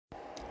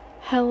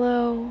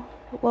Hello,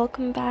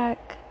 welcome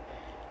back.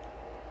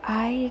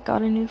 I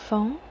got a new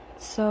phone,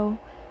 so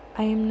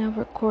I am now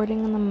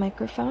recording on the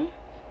microphone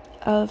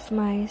of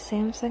my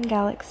Samsung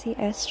Galaxy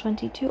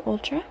S22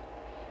 Ultra,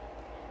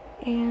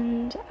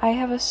 and I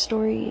have a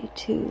story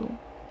to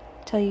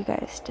tell you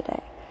guys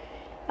today.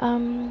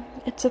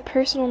 It's a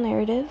personal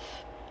narrative,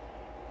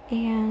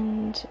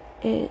 and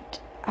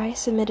I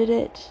submitted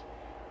it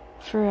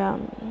for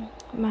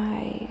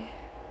my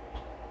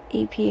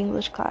AP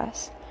English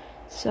class,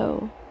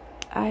 so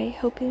I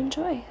hope you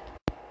enjoy.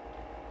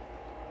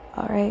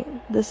 Alright,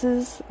 this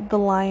is The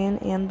Lion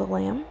and the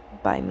Lamb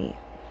by me.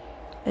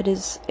 It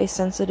is a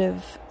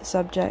sensitive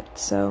subject,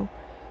 so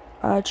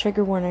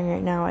trigger warning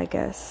right now, I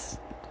guess.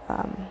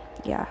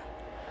 Yeah.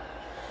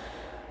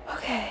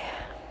 Okay.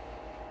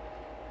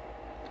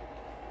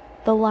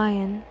 The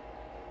lion,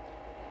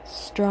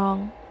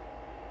 strong,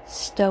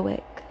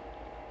 stoic,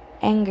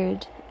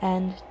 angered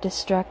and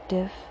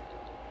destructive.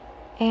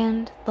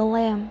 And the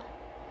lamb,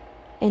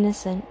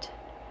 innocent,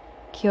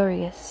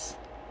 curious,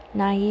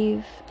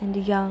 naive and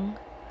young.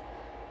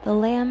 The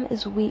lamb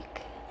is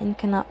weak and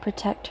cannot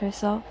protect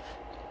herself.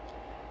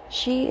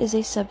 She is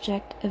a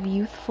subject of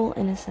youthful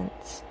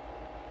innocence.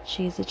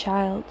 She is a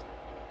child.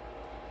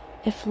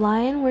 If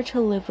lion were to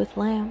live with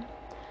lamb,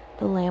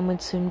 the lamb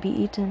would soon be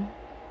eaten.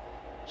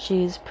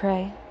 She is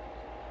prey.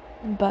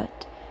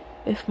 But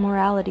if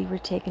morality were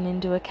taken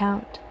into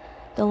account,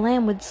 the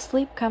lamb would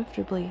sleep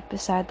comfortably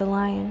beside the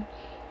lion,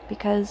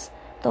 because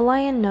the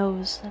lion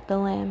knows that the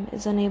lamb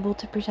is unable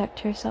to protect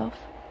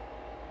herself.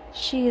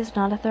 She is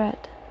not a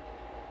threat.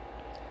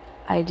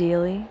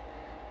 Ideally,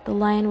 the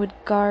lion would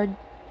guard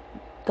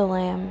the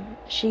lamb.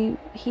 He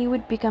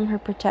would become her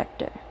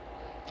protector.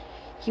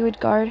 He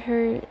would guard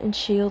her and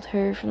shield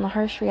her from the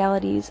harsh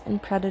realities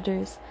and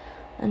predators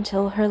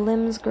until her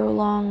limbs grow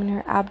long and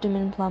her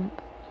abdomen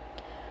plump.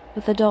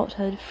 With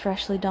adulthood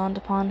freshly dawned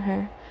upon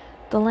her,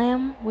 the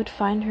lamb would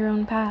find her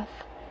own path,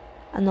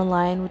 and the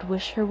lion would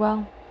wish her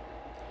well.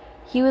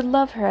 He would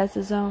love her as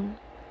his own,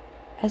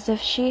 as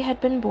if she had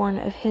been born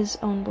of his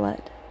own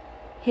blood,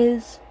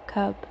 his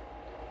cub.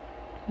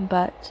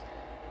 But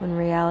when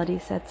reality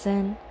sets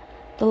in,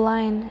 the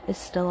lion is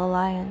still a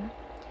lion.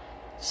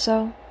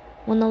 So,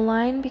 when the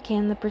lion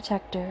became the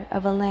protector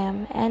of a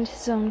lamb and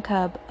his own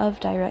cub of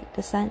direct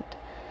descent,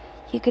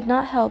 he could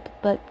not help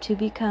but to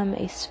become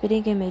a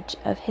spitting image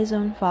of his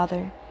own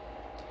father.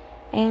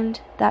 And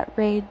that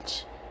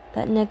rage,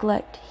 that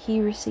neglect he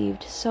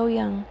received so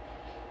young,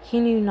 he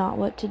knew not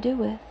what to do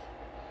with.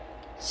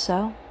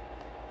 So,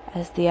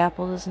 as the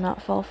apple does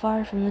not fall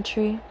far from the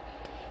tree,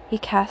 he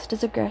cast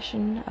his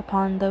aggression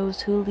upon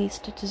those who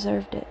least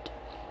deserved it.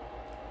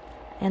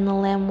 And the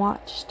lamb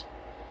watched.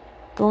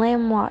 The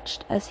lamb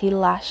watched as he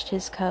lashed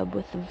his cub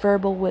with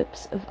verbal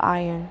whips of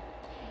iron.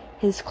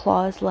 His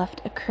claws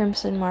left a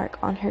crimson mark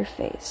on her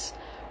face,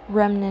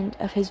 remnant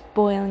of his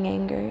boiling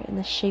anger in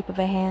the shape of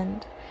a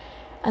hand.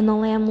 And the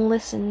lamb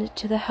listened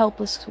to the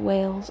helpless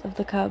wails of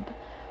the cub,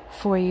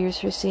 4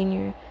 years her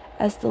senior,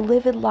 as the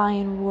livid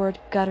lion roared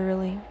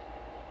gutturally.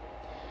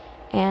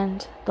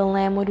 And the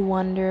lamb would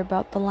wonder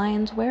about the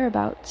lion's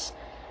whereabouts,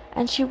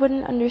 and she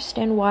wouldn't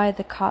understand why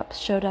the cops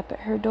showed up at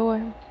her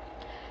door.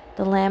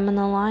 The lamb and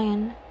the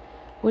lion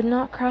would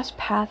not cross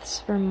paths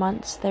for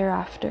months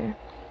thereafter,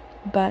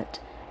 but,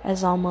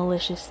 as all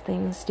malicious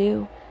things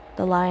do,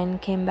 the lion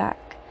came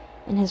back,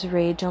 and his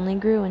rage only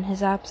grew in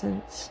his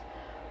absence.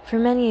 For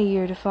many a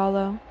year to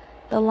follow,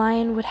 the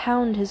lion would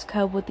hound his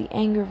cub with the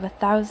anger of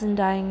 1,000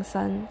 dying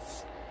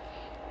suns.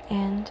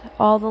 And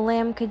all the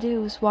lamb could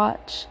do was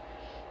watch.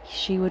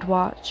 She would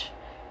watch,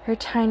 her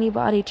tiny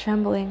body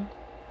trembling.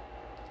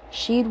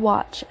 She'd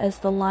watch as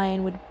the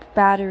lion would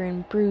batter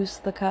and bruise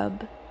the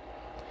cub.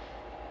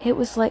 It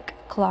was like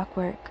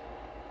clockwork.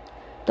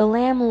 The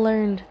lamb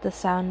learned the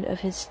sound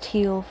of his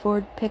teal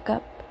Ford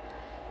pickup.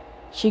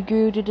 She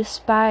grew to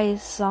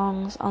despise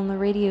songs on the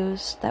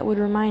radios that would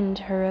remind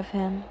her of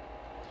him.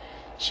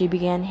 She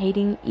began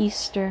hating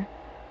Easter,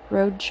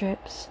 road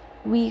trips,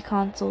 Wii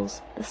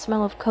consoles, the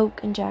smell of Coke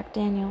and Jack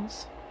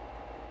Daniels.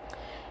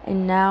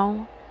 And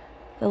now,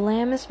 the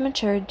lamb is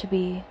matured to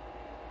be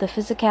the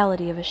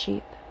physicality of a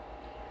sheep.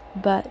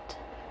 But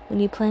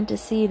when you plant a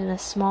seed in a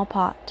small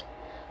pot,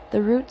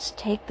 the roots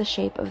take the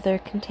shape of their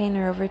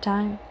container over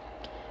time.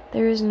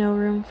 There is no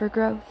room for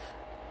growth.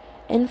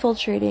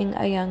 Infiltrating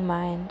a young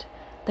mind,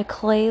 the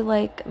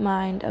clay-like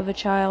mind of a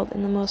child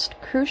in the most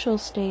crucial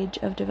stage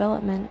of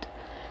development,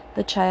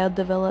 the child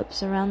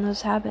develops around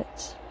those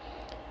habits.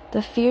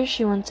 The fear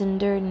she once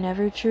endured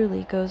never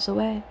truly goes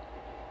away.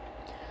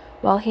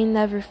 While he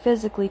never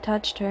physically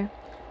touched her,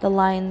 the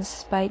lion's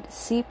spite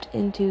seeped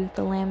into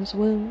the lamb's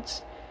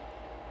wounds.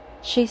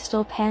 She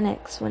still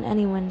panics when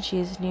anyone she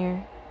is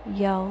near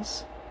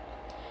yells.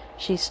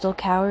 She still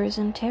cowers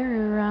in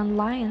terror around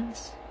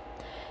lions.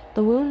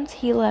 The wounds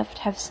he left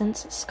have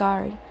since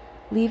scarred,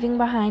 leaving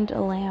behind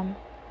a lamb.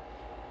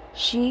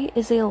 She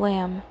is a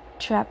lamb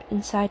trapped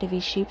inside of a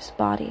sheep's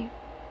body.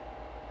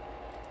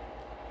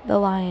 The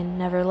lion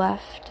never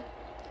left.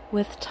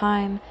 With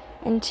time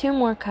and 2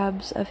 more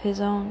cubs of his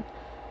own,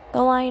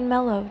 the lion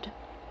mellowed.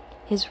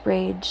 His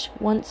rage,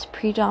 once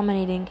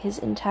predominating his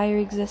entire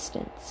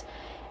existence,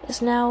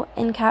 is now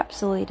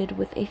encapsulated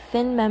with a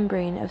thin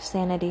membrane of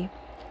sanity,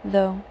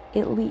 though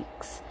it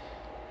leaks.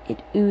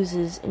 It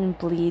oozes and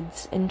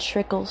bleeds and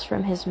trickles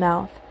from his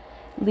mouth,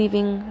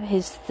 leaving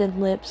his thin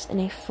lips in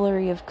a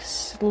flurry of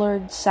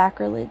slurred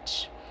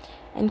sacrilege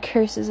and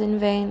curses in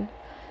vain.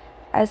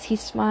 As he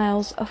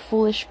smiles a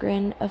foolish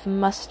grin of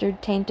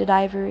mustard-tainted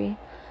ivory,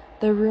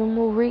 the room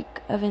will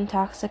reek of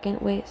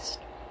intoxicant waste.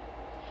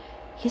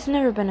 He's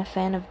never been a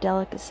fan of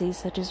delicacies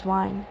such as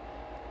wine.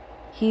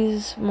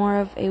 He's more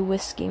of a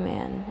whiskey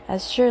man,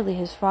 as surely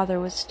his father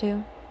was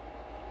too.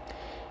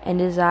 And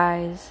his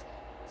eyes,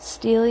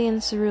 steely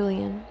and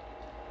cerulean,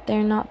 they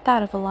are not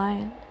that of a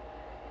lion.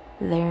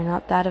 They are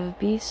not that of a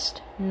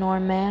beast, nor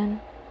man.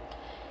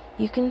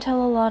 You can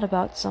tell a lot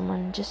about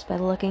someone just by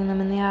looking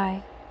them in the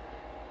eye.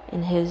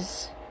 In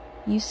his,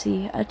 you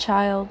see a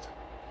child,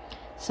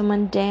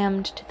 someone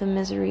damned to the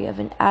misery of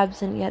an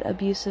absent yet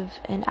abusive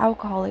and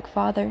alcoholic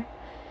father.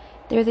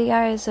 They're the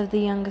eyes of the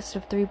youngest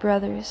of 3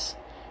 brothers,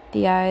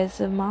 the eyes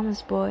of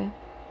Mama's boy,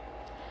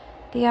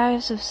 the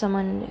eyes of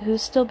someone who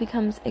still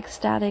becomes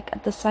ecstatic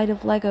at the sight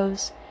of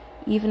Legos,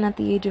 even at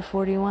the age of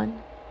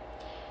 41.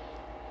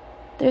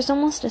 There's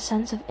almost a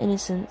sense of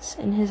innocence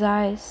in his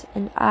eyes,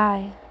 and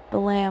I, the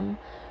lamb,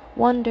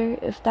 wonder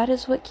if that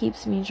is what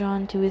keeps me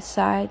drawn to his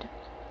side.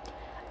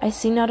 I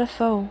see not a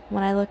foe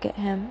when I look at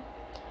him,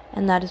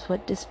 and that is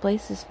what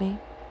displaces me.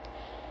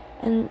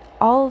 And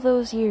all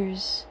those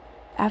years,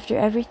 after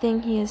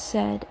everything he has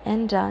said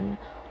and done,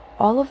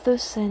 all of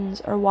those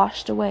sins are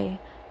washed away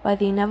by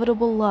the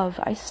inevitable love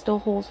I still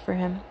hold for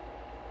him.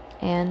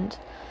 And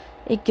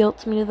it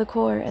guilts me to the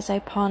core as I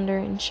ponder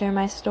and share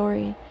my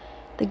story,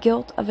 the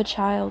guilt of a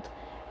child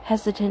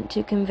hesitant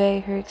to convey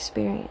her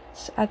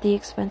experience at the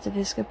expense of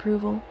his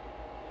approval.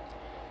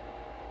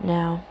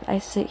 Now I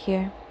sit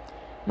here,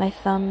 my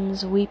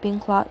thumbs weeping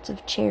clots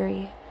of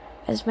cherry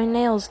as my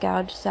nails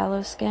gouge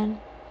sallow skin.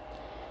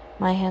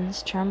 My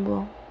hands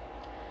tremble.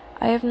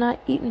 I have not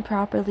eaten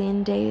properly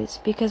in days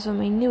because of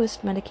my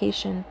newest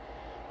medication,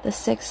 the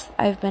 6th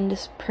I've been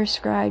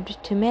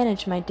prescribed to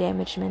manage my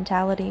damaged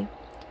mentality.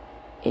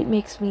 It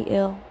makes me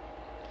ill.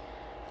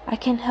 I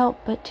can't help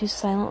but to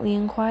silently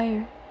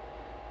inquire,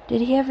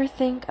 did he ever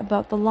think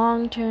about the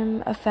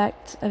long-term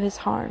effects of his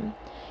harm,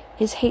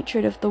 his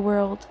hatred of the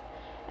world,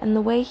 and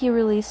the way he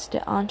released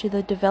it onto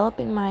the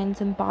developing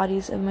minds and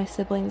bodies of my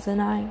siblings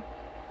and I?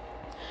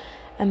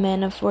 A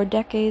man of 4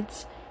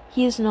 decades,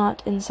 he is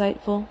not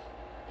insightful.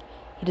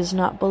 He does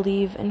not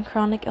believe in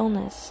chronic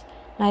illness,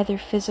 neither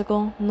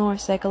physical nor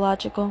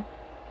psychological.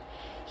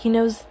 He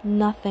knows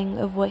nothing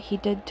of what he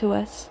did to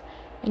us,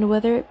 and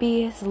whether it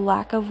be his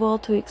lack of will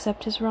to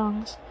accept his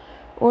wrongs,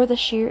 or the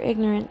sheer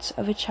ignorance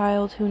of a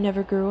child who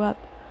never grew up,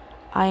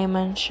 I am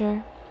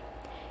unsure.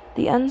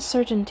 The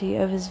uncertainty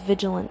of his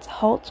vigilance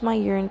halts my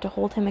yearning to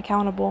hold him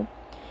accountable.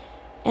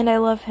 And I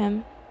love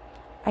him.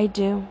 I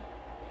do.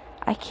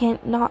 I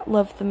can't not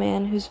love the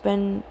man who's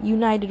been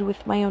united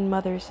with my own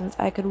mother since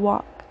I could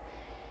walk.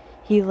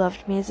 He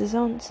loved me as his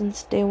own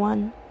since day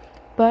one.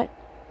 But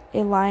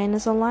a lion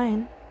is a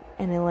lion,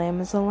 and a lamb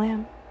is a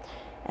lamb.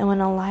 And when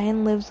a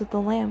lion lives with a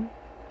lamb,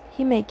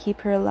 he may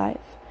keep her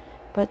alive,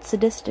 but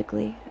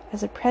sadistically,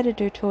 as a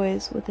predator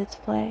toys with its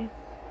prey.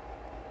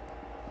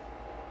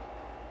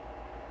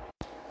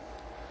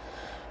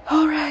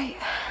 Alright,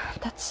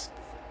 that's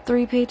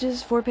 3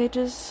 pages, 4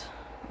 pages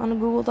on a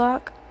Google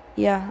Doc.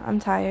 Yeah, I'm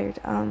tired.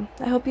 I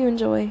hope you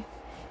enjoy.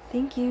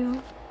 Thank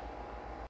you.